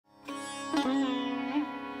Ooh.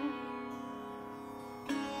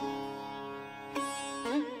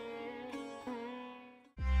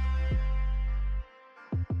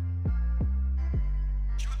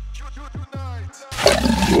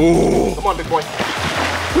 Come on, big boy.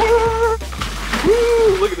 Woo.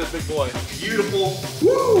 Woo. Look at this big boy. Beautiful.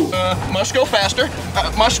 Woo. Must go faster.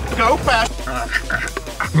 Must go faster.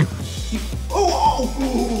 Oh.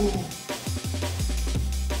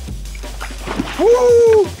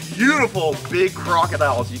 Woo. Beautiful big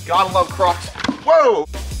crocodiles. You gotta love crocs. Whoa.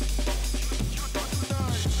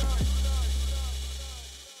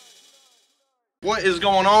 What is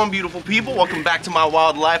going on, beautiful people? Welcome back to my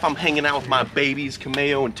wildlife. I'm hanging out with my babies,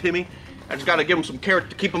 Cameo and Timmy. I just gotta give them some carrot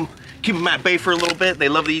to keep them at bay for a little bit. They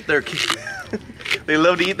love to eat their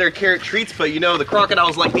carrot treats, but you know the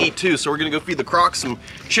crocodiles like to eat too. So we're gonna go feed the crocs some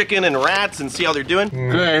chicken and rats and see how they're doing.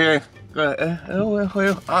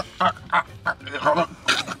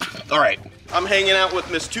 All right, I'm hanging out with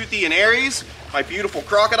Miss Toothy and Aries, my beautiful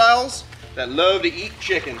crocodiles that love to eat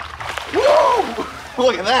chicken. Woo!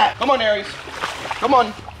 Look at that. Come on, Aries. Come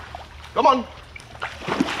on. Come on.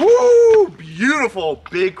 Woo! Beautiful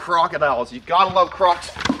big crocodiles. You gotta love crocs.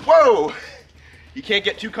 Whoa! You can't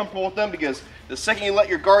get too comfortable with them because the second you let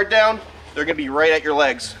your guard down, they're gonna be right at your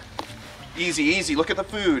legs. Easy, easy. Look at the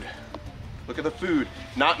food. Look at the food.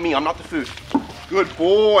 Not me, I'm not the food. Good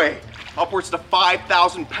boy. Upwards to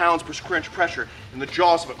 5,000 pounds per square inch pressure in the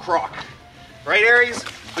jaws of a croc. Right, Aries?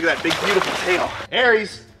 Look at that big, beautiful tail.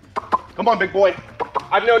 Aries, come on, big boy.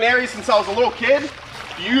 I've known Aries since I was a little kid.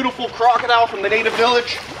 Beautiful crocodile from the native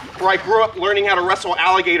village where I grew up learning how to wrestle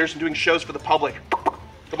alligators and doing shows for the public.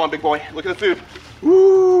 Come on, big boy, look at the food.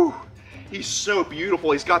 Woo! He's so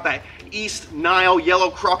beautiful. He's got that East Nile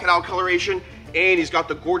yellow crocodile coloration, and he's got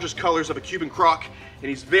the gorgeous colors of a Cuban croc, and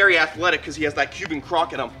he's very athletic because he has that Cuban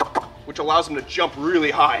croc in him, which allows him to jump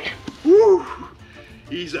really high. Woo!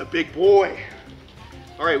 He's a big boy.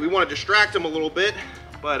 All right, we want to distract him a little bit,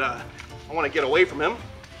 but I want to get away from him.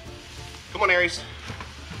 Come on, Aries.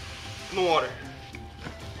 In the water.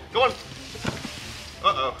 Go on.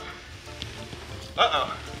 Uh-oh.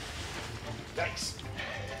 Uh-oh. Nice.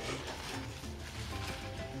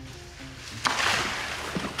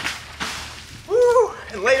 Woo!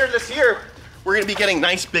 And later this year, we're gonna be getting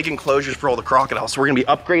nice big enclosures for all the crocodiles. So we're gonna be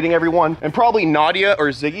upgrading everyone. And probably Nadia or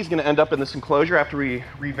Ziggy's gonna end up in this enclosure after we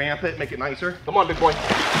revamp it, make it nicer. Come on, big boy.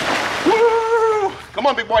 Woo! Come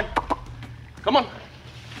on, big boy. Come on.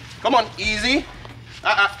 Come on, easy.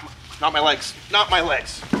 Not my legs, not my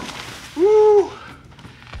legs. Woo!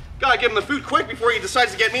 Gotta give him the food quick before he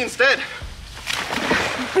decides to get me instead.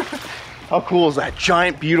 How cool is that?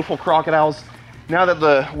 Giant, beautiful crocodiles. Now that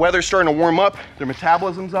the weather's starting to warm up, their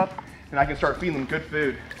metabolism's up, and I can start feeding them good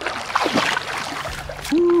food.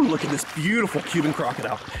 Woo, look at this beautiful Cuban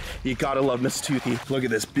crocodile. You gotta love Miss Toothy. Look at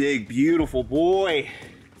this big, beautiful boy.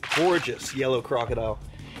 Gorgeous yellow crocodile.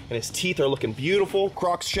 And his teeth are looking beautiful.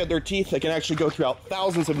 Crocs shed their teeth. They can actually go throughout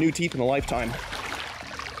thousands of new teeth in a lifetime.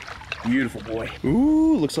 Beautiful boy.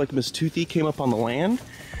 Ooh, looks like Miss Toothy came up on the land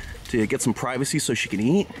to get some privacy so she can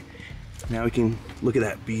eat. Now we can look at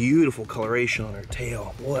that beautiful coloration on her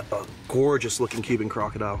tail. What a gorgeous looking Cuban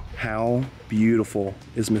crocodile. How beautiful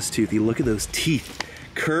is Miss Toothy? Look at those teeth.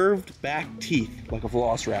 Curved back teeth like a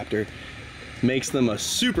velociraptor. Makes them a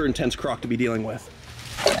super intense croc to be dealing with.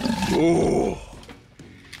 Ooh.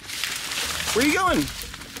 Where are you going?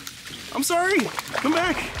 I'm sorry, come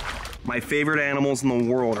back. My favorite animals in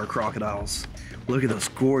the world are crocodiles. Look at those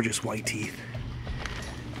gorgeous white teeth.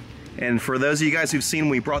 And for those of you guys who've seen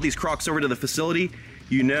when we brought these crocs over to the facility,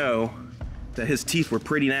 you know that his teeth were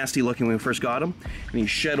pretty nasty looking when we first got him. And he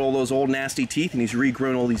shed all those old nasty teeth and he's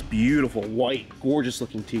regrown all these beautiful, white, gorgeous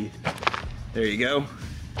looking teeth. There you go.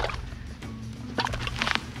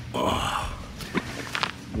 Oh,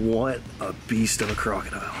 what a beast of a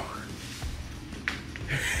crocodile.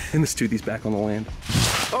 And this Toothy's back on the land.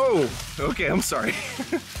 Oh, okay, I'm sorry.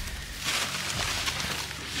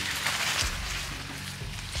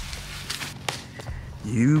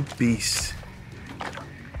 You beast.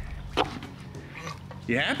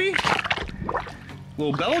 You happy?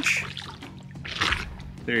 Little belch?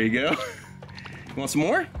 There you go. You want some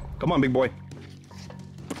more? Come on, big boy.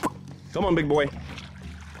 Come on, big boy.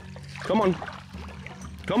 Come on.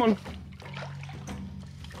 Come on.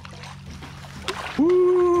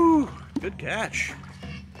 Woo! Good catch.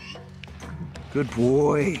 Good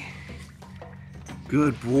boy.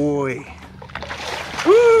 Good boy.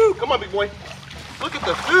 Woo! Come on, big boy. Look at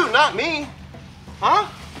the food, not me. Huh?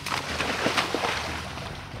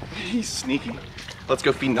 He's sneaky. Let's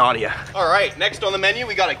go feed Nadia. All right, next on the menu,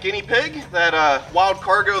 we got a guinea pig that Wild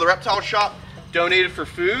Cargo, the reptile shop, donated for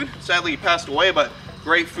food. Sadly, he passed away, but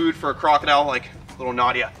great food for a crocodile like little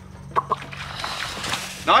Nadia.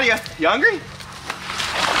 Nadia, you hungry?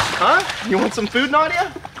 Huh? You want some food,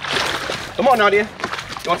 Nadia? Come on, Nadia.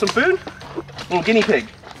 You want some food? Little guinea pig.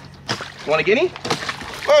 You want a guinea?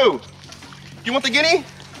 Whoa! Do you want the guinea?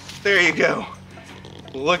 There you go.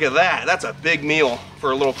 Look at that. That's a big meal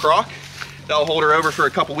for a little croc. That'll hold her over for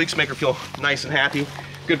a couple weeks, make her feel nice and happy.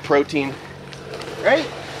 Good protein. Right?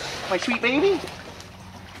 My sweet baby?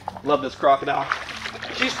 Love this crocodile.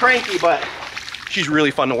 She's cranky, but she's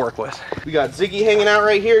really fun to work with. We got Ziggy hanging out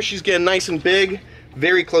right here. She's getting nice and big.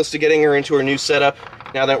 Very close to getting her into her new setup.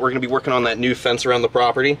 Now that we're gonna be working on that new fence around the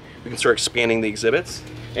property, we can start expanding the exhibits.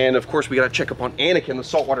 And of course, we gotta check up on Anakin, the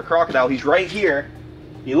saltwater crocodile. He's right here.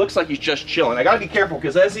 He looks like he's just chilling. I gotta be careful,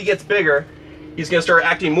 because as he gets bigger, he's gonna start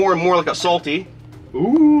acting more and more like a salty.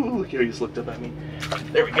 Ooh, look how he just looked up at me.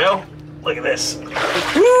 There we go. Look at this.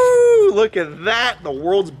 Woo! Look at that. The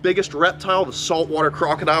world's biggest reptile, the saltwater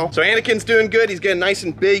crocodile. So Anakin's doing good. He's getting nice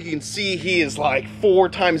and big. You can see he is like 4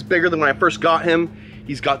 times bigger than when I first got him.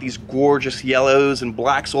 He's got these gorgeous yellows and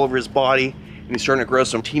blacks all over his body. And he's starting to grow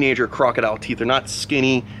some teenager crocodile teeth. They're not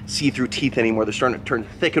skinny, see-through teeth anymore. They're starting to turn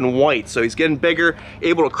thick and white. So he's getting bigger,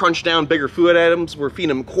 able to crunch down bigger food items. We're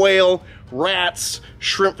feeding him quail, rats,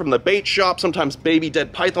 shrimp from the bait shop, sometimes baby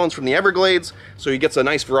dead pythons from the Everglades. So he gets a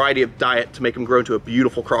nice variety of diet to make him grow into a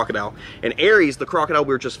beautiful crocodile. And Aries, the crocodile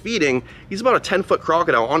we were just feeding, he's about a 10-foot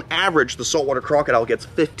crocodile. On average, the saltwater crocodile gets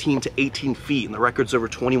 15 to 18 feet, and the record's over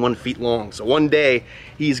 21 feet long. So one day,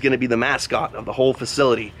 he's gonna be the mascot of the whole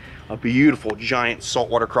facility. A beautiful, giant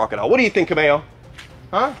saltwater crocodile. What do you think, Cameo?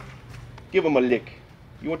 Huh? Give him a lick.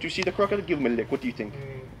 You want to see the crocodile? Give him a lick. What do you think?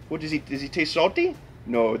 What does he taste salty?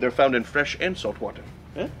 No, they're found in fresh and salt water.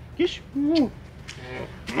 Huh? Kiss? All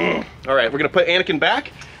right, we're gonna put Anakin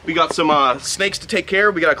back. We got some snakes to take care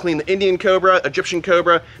of. We gotta clean the Indian cobra, Egyptian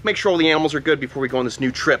cobra, make sure all the animals are good before we go on this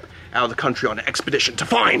new trip out of the country on an expedition to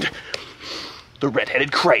find the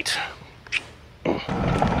red-headed crate.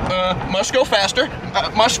 Must go faster.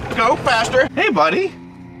 Must go faster. Hey, buddy.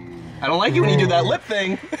 I don't like it when you do that lip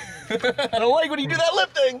thing. I don't like when you do that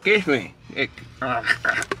lip thing. Kiss me.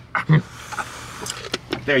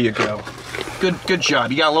 There you go. Good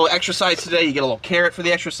job. You got a little exercise today. You get a little carrot for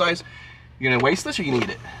the exercise. You gonna waste this or you gonna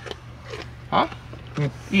eat it? Huh?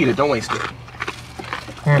 Eat it, don't waste it.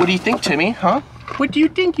 What do you think, Timmy? Huh? What do you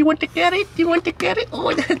think? You want to get it? You want to get it?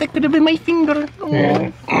 Oh, that could have been my finger.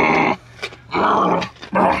 Oh.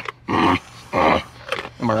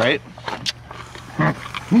 Am I right?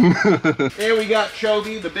 Here we got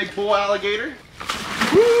Chovy, the big bull alligator.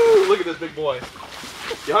 Woo! Look at this big boy.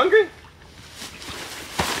 You hungry?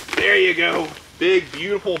 There you go. Big,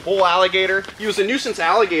 beautiful bull alligator. He was a nuisance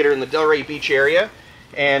alligator in the Delray Beach area.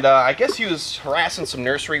 And I guess he was harassing some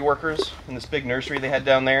nursery workers in this big nursery they had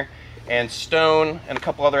down there. And Stone and a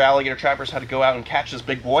couple other alligator trappers had to go out and catch this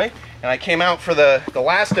big boy. And I came out for the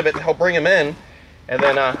last of it to help bring him in. And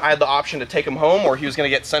then I had the option to take him home, or he was going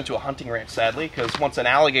to get sent to a hunting ranch, sadly, because once an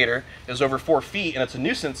alligator is over 4 feet and it's a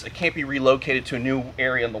nuisance, it can't be relocated to a new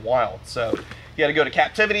area in the wild. So he had to go to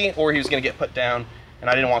captivity, or he was going to get put down. And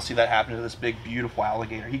I didn't want to see that happen to this big, beautiful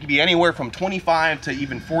alligator. He could be anywhere from 25 to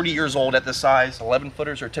even 40 years old at this size.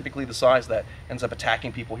 11-footers are typically the size that ends up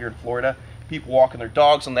attacking people here in Florida. People walking their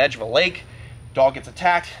dogs on the edge of a lake, dog gets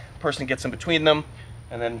attacked, person gets in between them,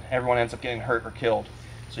 and then everyone ends up getting hurt or killed.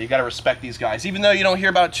 So you got to respect these guys. Even though you don't hear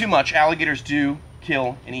about it too much, alligators do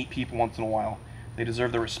kill and eat people once in a while. They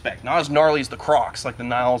deserve the respect. Not as gnarly as the crocs, like the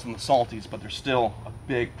Niles and the Salties, but they're still a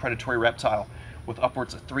big predatory reptile with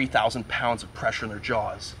upwards of 3,000 pounds of pressure in their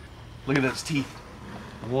jaws. Look at those teeth.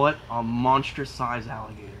 What a monstrous size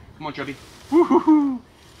alligator. Come on, Chubby. Woo-hoo-hoo.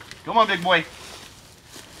 Come on, big boy.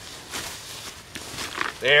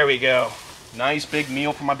 There we go. Nice big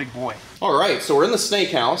meal for my big boy. All right, so we're in the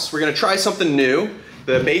snake house. We're gonna try something new.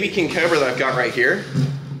 The baby king cobra that I've got right here.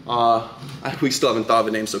 We still haven't thought of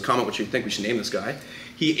a name, so comment what you think we should name this guy.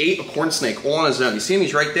 He ate a corn snake all on his own. You see him?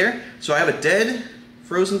 He's right there. So I have a dead,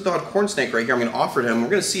 frozen thawed corn snake right here. I'm gonna offer it to him. We're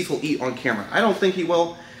gonna see if he'll eat on camera. I don't think he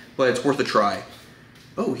will, but it's worth a try.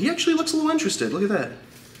 Oh, he actually looks a little interested. Look at that.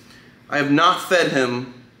 I have not fed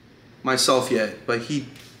him myself yet, but I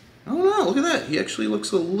don't know, look at that. He actually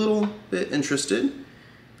looks a little bit interested.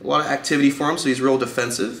 A lot of activity for him, so he's real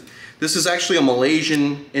defensive. This is actually a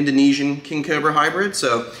Malaysian-Indonesian king cobra hybrid,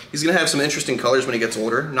 so he's gonna have some interesting colors when he gets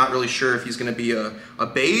older. Not really sure if he's gonna be a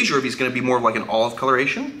beige or if he's gonna be more of like an olive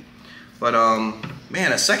coloration. But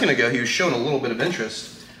man, a second ago he was showing a little bit of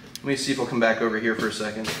interest. Let me see if he'll come back over here for a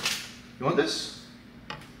second. You want this?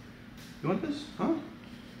 You want this? Huh?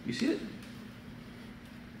 You see it?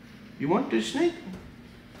 You want this snake?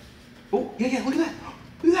 Oh, yeah, look at that.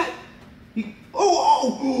 Look at that.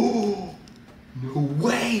 Oh, no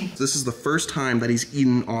way. This is the first time that he's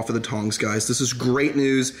eaten off of the tongs, guys. This is great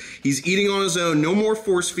news. He's eating on his own. No more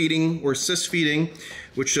force feeding or assist feeding,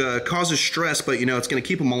 which causes stress, but you know, it's gonna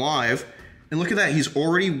keep him alive. And look at that, he's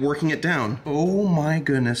already working it down. Oh my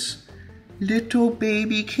goodness. Little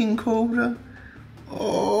baby king cobra.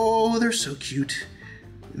 Oh, they're so cute.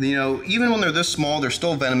 You know, even when they're this small, they're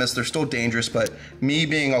still venomous, they're still dangerous, but me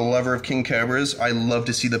being a lover of king cobras, I love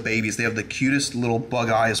to see the babies. They have the cutest little bug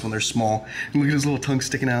eyes when they're small. And look at his little tongue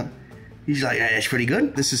sticking out. He's like, that's pretty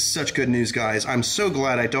good. This is such good news, guys. I'm so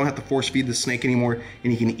glad I don't have to force feed the snake anymore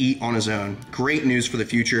and he can eat on his own. Great news for the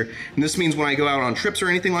future. And this means when I go out on trips or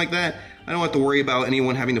anything like that, I don't have to worry about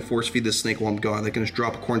anyone having to force feed this snake while I'm gone. They can just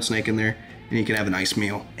drop a corn snake in there and he can have a nice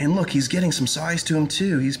meal. And look, he's getting some size to him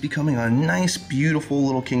too. He's becoming a nice, beautiful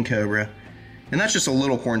little king cobra. And that's just a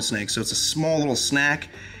little corn snake, so it's a small little snack.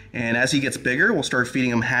 And as he gets bigger, we'll start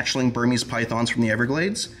feeding him hatchling Burmese pythons from the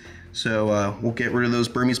Everglades. So we'll get rid of those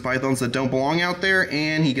Burmese pythons that don't belong out there,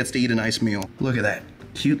 and he gets to eat a nice meal. Look at that,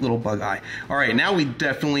 cute little bug eye. All right, now we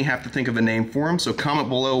definitely have to think of a name for him, so comment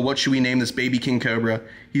below, what should we name this baby king cobra?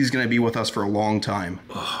 He's gonna be with us for a long time.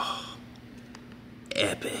 Oh,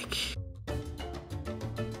 epic.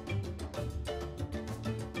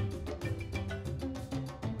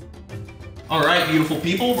 All right, beautiful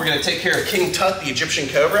people, we're gonna take care of King Tut, the Egyptian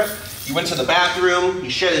cobra. He went to the bathroom, he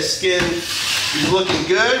shed his skin, he's looking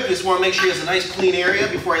good. We just wanna make sure he has a nice clean area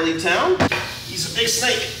before I leave town. He's a big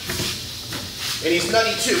snake, and he's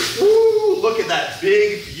nutty too. Woo, look at that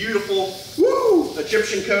big, beautiful, woo,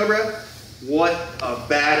 Egyptian cobra. What a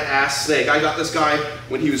badass snake. I got this guy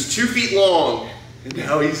when he was 2 feet long, and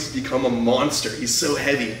now he's become a monster. He's so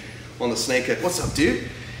heavy on the snake head. What's up, dude?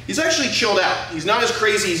 He's actually chilled out. He's not as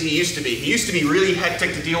crazy as he used to be. He used to be really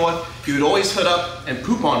hectic to deal with. He would always hood up and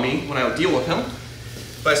poop on me when I would deal with him.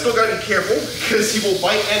 But I still gotta be careful because he will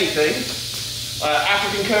bite anything.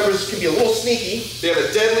 African cobras can be a little sneaky. They have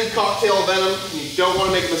a deadly cocktail venom, and you don't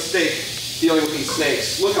wanna make a mistake dealing with these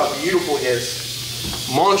snakes. Look how beautiful he is.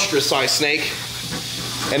 Monstrous sized snake.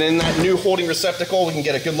 And in that new holding receptacle, we can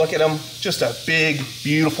get a good look at him. Just a big,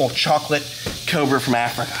 beautiful chocolate cobra from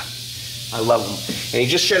Africa. I love him. And he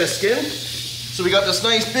just shed his skin. So we got this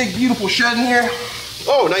nice, big, beautiful shed in here.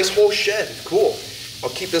 Oh, nice whole shed, cool. I'll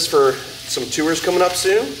keep this for some tours coming up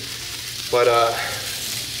soon. But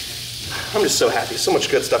I'm just so happy, so much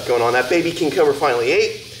good stuff going on. That baby king cobra finally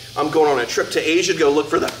ate. I'm going on a trip to Asia to go look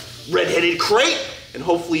for the red-headed crate and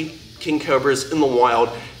hopefully king cobras in the wild,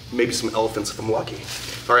 maybe some elephants if I'm lucky.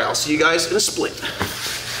 All right, I'll see you guys in a split.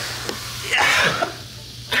 Yeah.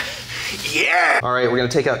 Yeah! All right, we're gonna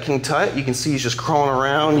take out King Tut. You can see he's just crawling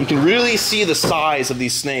around. You can really see the size of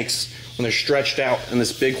these snakes when they're stretched out in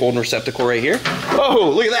this big holding receptacle right here. Oh,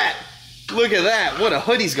 look at that. Look at that, what a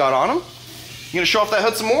hood he's got on him. You gonna show off that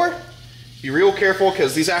hood some more? Be real careful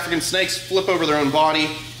because these African snakes flip over their own body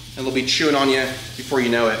and they'll be chewing on you before you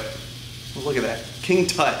know it. Well, look at that, King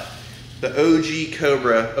Tut, the OG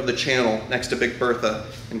cobra of the channel next to Big Bertha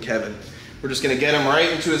and Kevin. We're just gonna get him right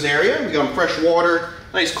into his area. We got him fresh water,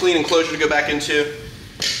 nice clean enclosure to go back into.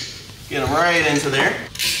 Get him right into there.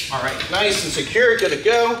 All right, nice and secure, good to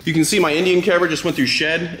go. You can see my Indian cobra just went through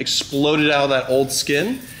shed, exploded out of that old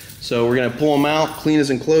skin. So we're gonna pull him out, clean his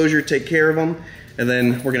enclosure, take care of him, and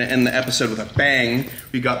then we're gonna end the episode with a bang.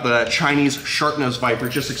 We got the Chinese sharp-nosed viper,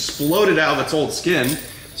 just exploded out of its old skin.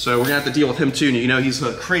 So we're gonna have to deal with him too. You know, he's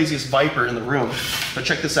the craziest viper in the room. But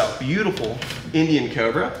check this out, beautiful Indian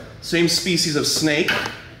cobra. Same species of snake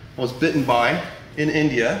I was bitten by in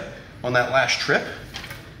India on that last trip.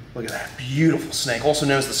 Look at that, beautiful snake. Also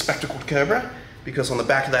known as the spectacled cobra because on the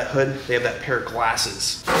back of that hood, they have that pair of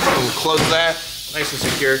glasses. We'll close that, nice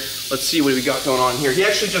and secure. Let's see what we got going on here. He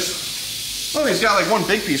actually just, oh, he's got like one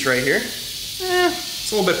big piece right here.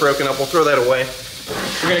 It's a little bit broken up, we'll throw that away.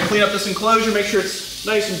 We're gonna clean up this enclosure, make sure it's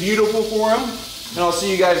nice and beautiful for him. And I'll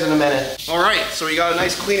see you guys in a minute. All right, so we got a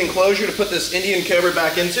nice clean enclosure to put this Indian cobra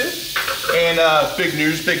back into. And big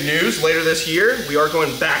news, later this year, we are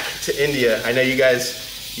going back to India. I know you guys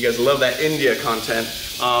love that India content.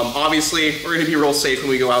 Obviously, we're gonna be real safe when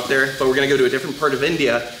we go out there, but we're gonna go to a different part of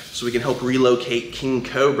India so we can help relocate king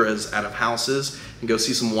cobras out of houses and go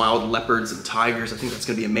see some wild leopards and tigers. I think that's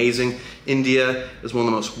gonna be amazing. India is one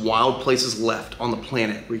of the most wild places left on the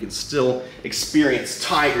planet where you can still experience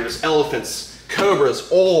tigers, elephants, cobras,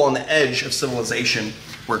 all on the edge of civilization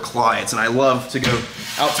where it collides. And I love to go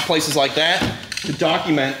out to places like that to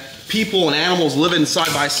document people and animals living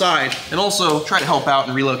side by side and also try to help out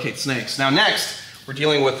and relocate snakes. Now next, we're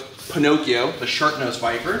dealing with Pinocchio, the sharp-nosed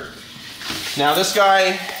viper. Now this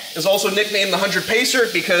guy is also nicknamed the 100 Pacer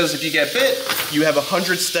because if you get bit, you have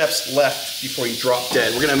 100 steps left before you drop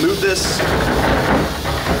dead. We're gonna move this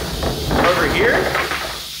over here,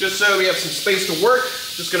 just so we have some space to work.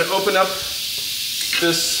 Just gonna open up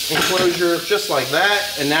this enclosure just like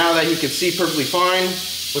that. And now that he can see perfectly fine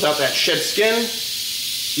without that shed skin,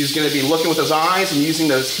 he's gonna be looking with his eyes and using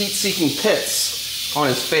those heat-seeking pits on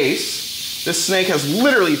his face. This snake has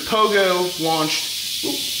literally launched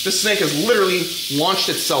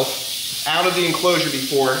itself out of the enclosure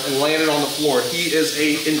before and landed on the floor. He is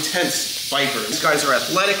a intense viper. These guys are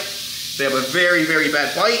athletic. They have a very, very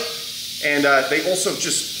bad bite. And they also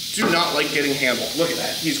just do not like getting handled. Look at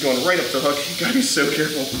that. He's going right up the hook. You gotta be so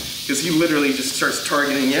careful because he literally just starts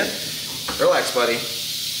targeting you. Relax, buddy.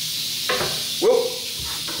 Whoa.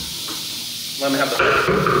 Let him have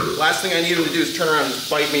the last thing I need him to do is turn around and just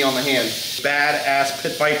bite me on the hand. Badass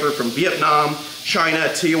pit viper from Vietnam,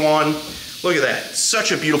 China, Taiwan. Look at that.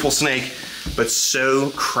 Such a beautiful snake, but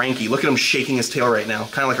so cranky. Look at him shaking his tail right now.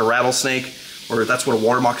 Kind of like a rattlesnake, or that's what a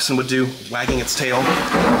water moccasin would do, wagging its tail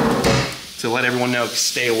to let everyone know to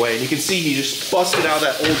stay away. And you can see he just busted out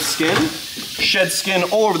that old skin, shed skin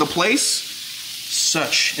all over the place.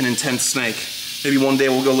 Such an intense snake. Maybe one day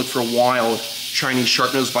we'll go look for wild Chinese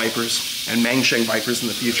sharp-nosed vipers and Mangsheng vipers in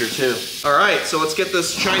the future too. All right, so let's get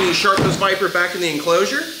this Chinese sharp-nosed viper back in the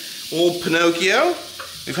enclosure. Old Pinocchio.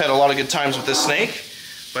 We've had a lot of good times with this snake,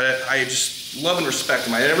 but I just love and respect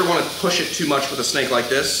him. I never want to push it too much with a snake like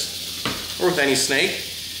this, or with any snake,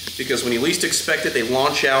 because when you least expect it, they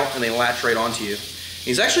launch out and they latch right onto you.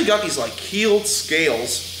 He's actually got these like keeled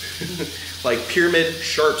scales, like pyramid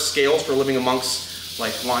sharp scales for living amongst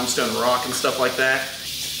like limestone rock and stuff like that.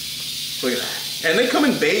 Look at that. And they come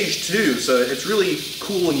in beige too, so it's really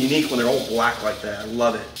cool and unique when they're all black like that. I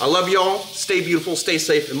love it. I love y'all. Stay beautiful, stay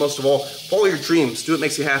safe, and most of all, follow your dreams. Do what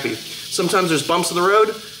makes you happy. Sometimes there's bumps in the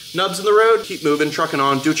road, nubs in the road. Keep moving, trucking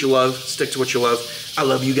on, do what you love, stick to what you love. I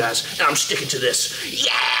love you guys, and I'm sticking to this.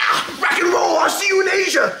 Yeah! Rock and roll, I'll see you in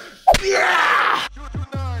Asia! Yeah!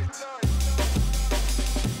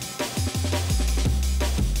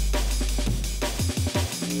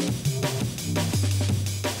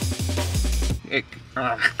 Ik.